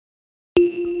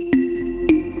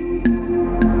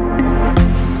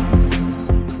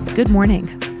Good morning.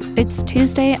 It's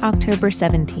Tuesday, October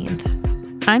 17th.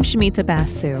 I'm Shamita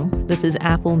Basu. This is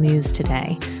Apple News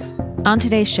Today. On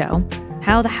today's show,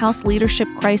 how the House leadership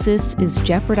crisis is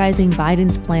jeopardizing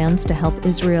Biden's plans to help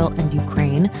Israel and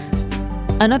Ukraine,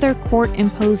 another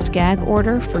court-imposed gag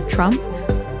order for Trump,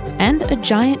 and a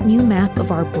giant new map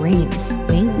of our brains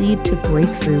may lead to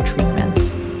breakthrough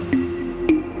treatments.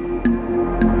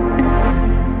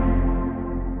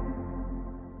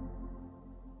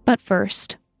 But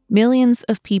first, millions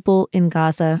of people in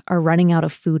Gaza are running out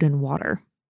of food and water.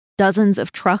 Dozens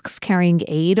of trucks carrying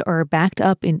aid are backed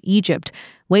up in Egypt,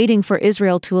 waiting for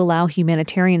Israel to allow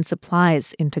humanitarian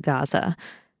supplies into Gaza.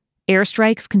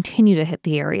 Airstrikes continue to hit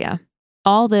the area.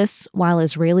 All this while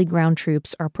Israeli ground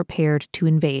troops are prepared to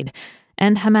invade,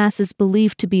 and Hamas is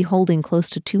believed to be holding close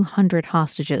to 200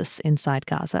 hostages inside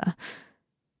Gaza.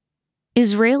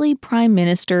 Israeli Prime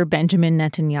Minister Benjamin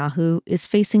Netanyahu is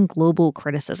facing global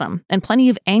criticism and plenty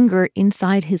of anger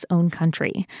inside his own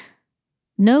country.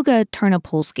 Noga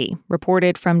Tarnopolsky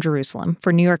reported from Jerusalem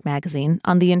for New York Magazine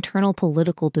on the internal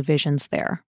political divisions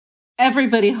there.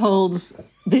 Everybody holds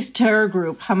this terror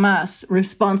group, Hamas,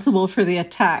 responsible for the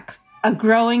attack. A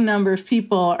growing number of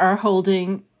people are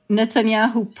holding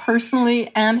Netanyahu personally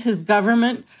and his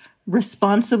government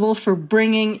responsible for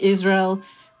bringing Israel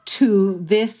to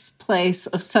this place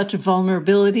of such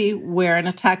vulnerability where an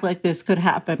attack like this could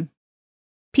happen.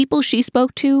 People she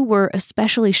spoke to were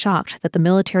especially shocked that the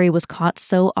military was caught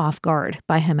so off guard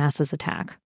by Hamas's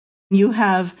attack. You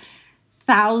have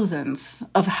thousands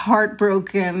of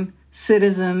heartbroken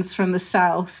citizens from the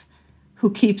South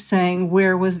who keep saying,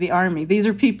 where was the army? These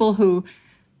are people who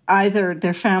either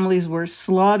their families were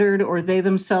slaughtered or they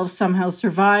themselves somehow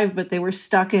survived, but they were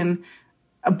stuck in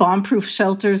bomb-proof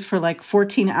shelters for like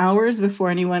 14 hours before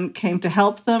anyone came to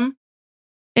help them.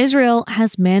 Israel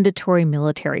has mandatory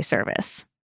military service.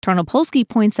 Tarnopolsky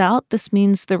points out this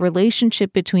means the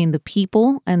relationship between the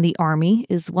people and the army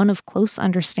is one of close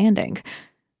understanding.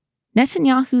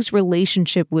 Netanyahu's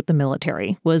relationship with the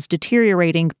military was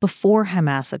deteriorating before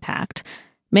Hamas attacked.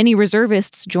 Many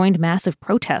reservists joined massive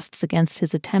protests against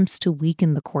his attempts to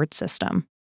weaken the court system.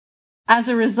 As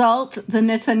a result, the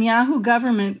Netanyahu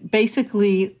government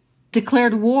basically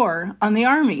declared war on the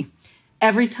army.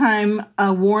 Every time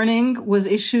a warning was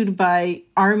issued by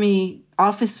army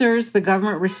officers, the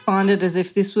government responded as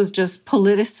if this was just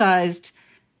politicized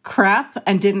crap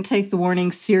and didn't take the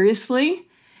warning seriously.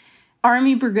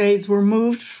 Army brigades were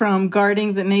moved from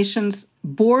guarding the nation's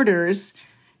borders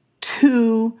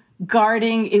to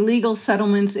guarding illegal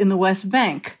settlements in the West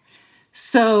Bank.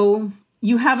 So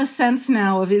you have a sense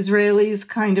now of Israelis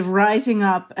kind of rising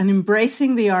up and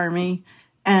embracing the army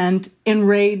and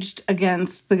enraged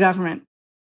against the government.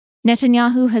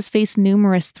 Netanyahu has faced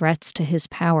numerous threats to his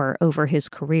power over his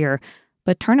career,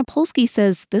 but Tarnopolsky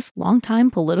says this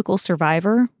longtime political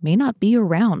survivor may not be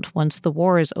around once the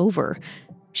war is over.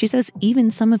 She says even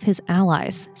some of his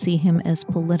allies see him as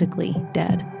politically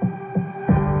dead.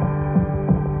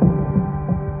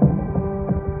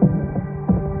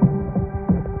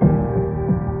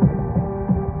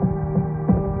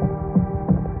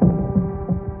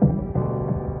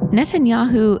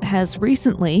 Netanyahu has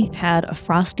recently had a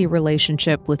frosty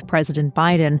relationship with President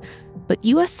Biden, but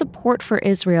U.S. support for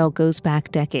Israel goes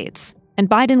back decades, and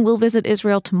Biden will visit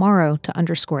Israel tomorrow to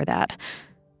underscore that.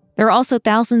 There are also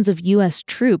thousands of U.S.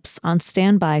 troops on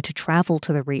standby to travel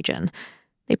to the region.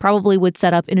 They probably would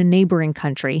set up in a neighboring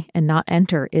country and not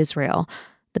enter Israel.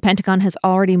 The Pentagon has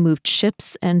already moved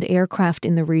ships and aircraft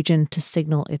in the region to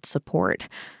signal its support.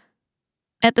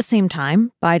 At the same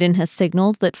time, Biden has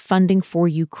signaled that funding for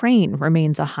Ukraine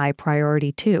remains a high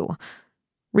priority too.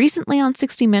 Recently on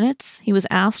 60 Minutes, he was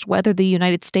asked whether the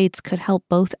United States could help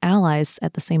both allies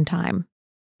at the same time.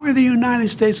 We're the United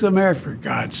States of America, for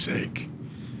God's sake.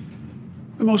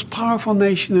 The most powerful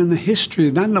nation in the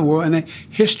history, not in the world, in the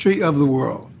history of the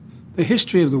world. The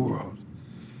history of the world.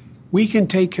 We can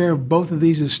take care of both of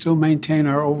these and still maintain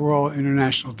our overall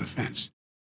international defense.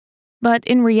 But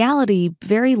in reality,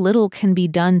 very little can be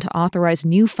done to authorize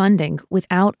new funding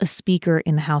without a speaker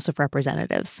in the House of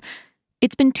Representatives.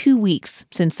 It's been 2 weeks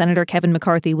since Senator Kevin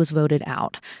McCarthy was voted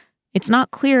out. It's not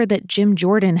clear that Jim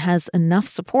Jordan has enough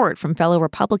support from fellow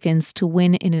Republicans to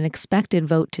win in an expected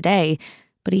vote today,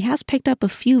 but he has picked up a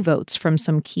few votes from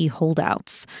some key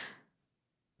holdouts.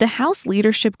 The House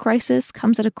leadership crisis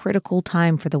comes at a critical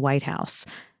time for the White House.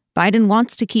 Biden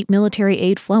wants to keep military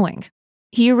aid flowing.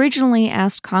 He originally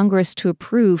asked Congress to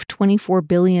approve $24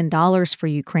 billion for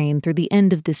Ukraine through the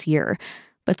end of this year,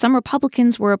 but some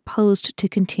Republicans were opposed to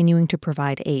continuing to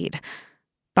provide aid.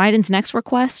 Biden's next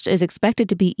request is expected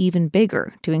to be even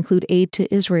bigger, to include aid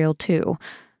to Israel too.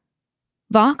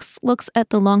 Vox looks at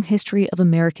the long history of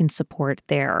American support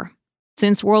there.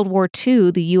 Since World War II,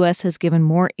 the U.S. has given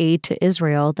more aid to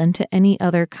Israel than to any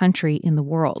other country in the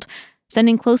world,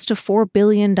 sending close to $4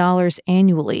 billion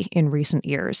annually in recent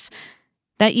years.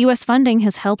 That U.S. funding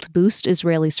has helped boost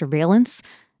Israeli surveillance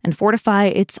and fortify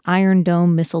its Iron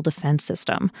Dome missile defense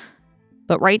system.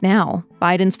 But right now,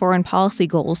 Biden's foreign policy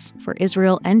goals for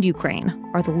Israel and Ukraine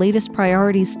are the latest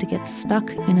priorities to get stuck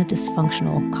in a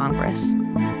dysfunctional Congress.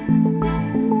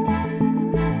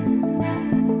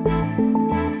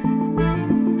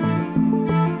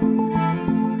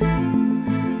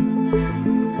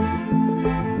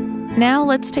 Now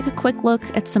let's take a quick look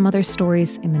at some other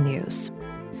stories in the news.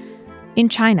 In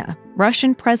China,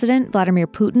 Russian President Vladimir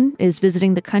Putin is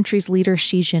visiting the country's leader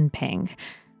Xi Jinping.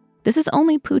 This is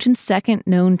only Putin's second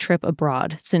known trip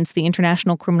abroad since the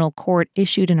International Criminal Court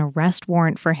issued an arrest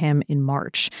warrant for him in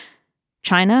March.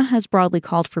 China has broadly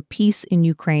called for peace in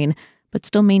Ukraine, but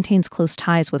still maintains close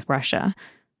ties with Russia.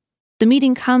 The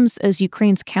meeting comes as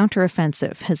Ukraine's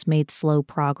counteroffensive has made slow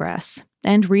progress,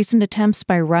 and recent attempts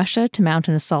by Russia to mount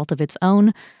an assault of its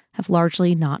own have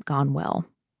largely not gone well.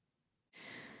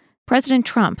 President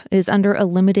Trump is under a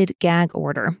limited gag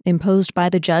order imposed by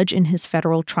the judge in his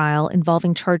federal trial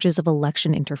involving charges of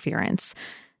election interference.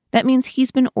 That means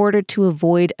he's been ordered to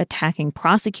avoid attacking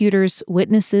prosecutors,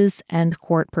 witnesses, and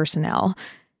court personnel.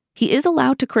 He is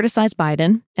allowed to criticize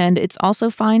Biden, and it's also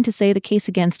fine to say the case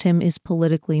against him is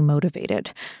politically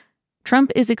motivated.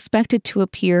 Trump is expected to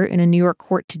appear in a New York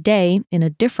court today in a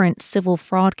different civil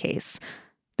fraud case.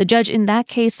 The judge in that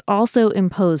case also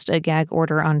imposed a gag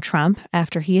order on Trump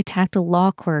after he attacked a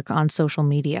law clerk on social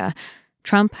media.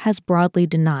 Trump has broadly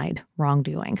denied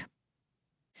wrongdoing.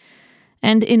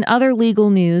 And in other legal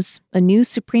news, a new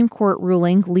Supreme Court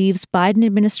ruling leaves Biden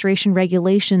administration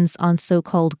regulations on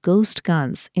so-called ghost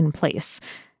guns in place.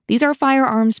 These are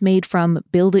firearms made from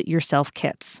build-it-yourself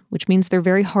kits, which means they're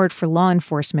very hard for law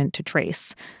enforcement to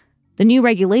trace. The new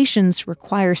regulations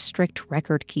require strict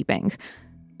record keeping.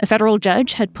 A federal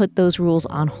judge had put those rules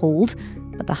on hold,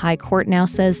 but the High Court now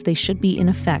says they should be in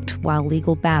effect while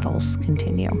legal battles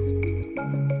continue.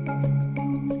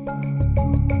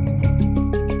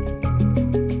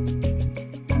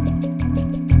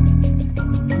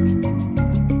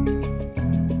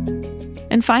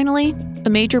 And finally, a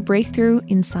major breakthrough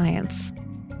in science.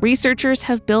 Researchers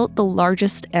have built the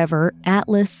largest ever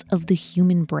atlas of the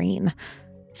human brain.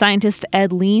 Scientist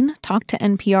Ed Lean talked to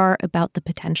NPR about the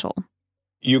potential.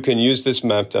 You can use this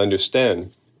map to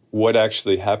understand what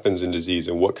actually happens in disease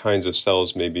and what kinds of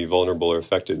cells may be vulnerable or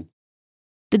affected.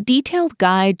 The detailed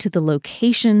guide to the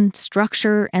location,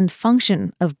 structure, and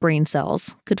function of brain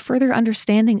cells could further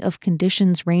understanding of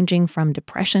conditions ranging from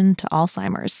depression to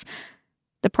Alzheimer's.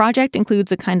 The project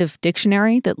includes a kind of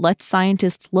dictionary that lets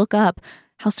scientists look up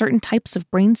how certain types of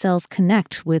brain cells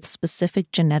connect with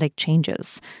specific genetic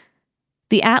changes.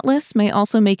 The atlas may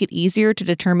also make it easier to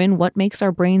determine what makes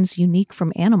our brains unique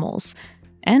from animals,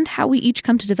 and how we each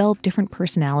come to develop different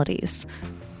personalities.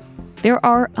 There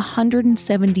are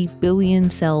 170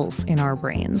 billion cells in our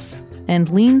brains, and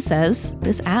Lean says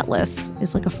this atlas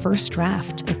is like a first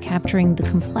draft at capturing the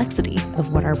complexity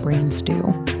of what our brains do.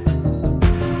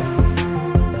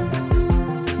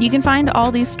 You can find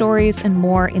all these stories and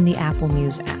more in the Apple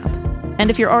News app. And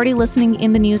if you're already listening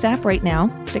in the News app right now,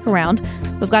 stick around.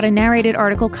 We've got a narrated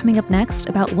article coming up next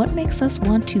about what makes us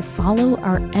want to follow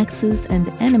our exes and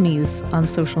enemies on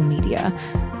social media.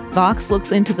 Vox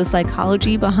looks into the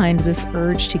psychology behind this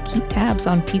urge to keep tabs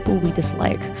on people we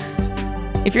dislike.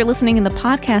 If you're listening in the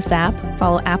podcast app,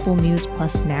 follow Apple News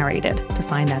Plus Narrated to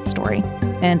find that story.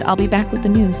 And I'll be back with the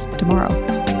news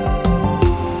tomorrow.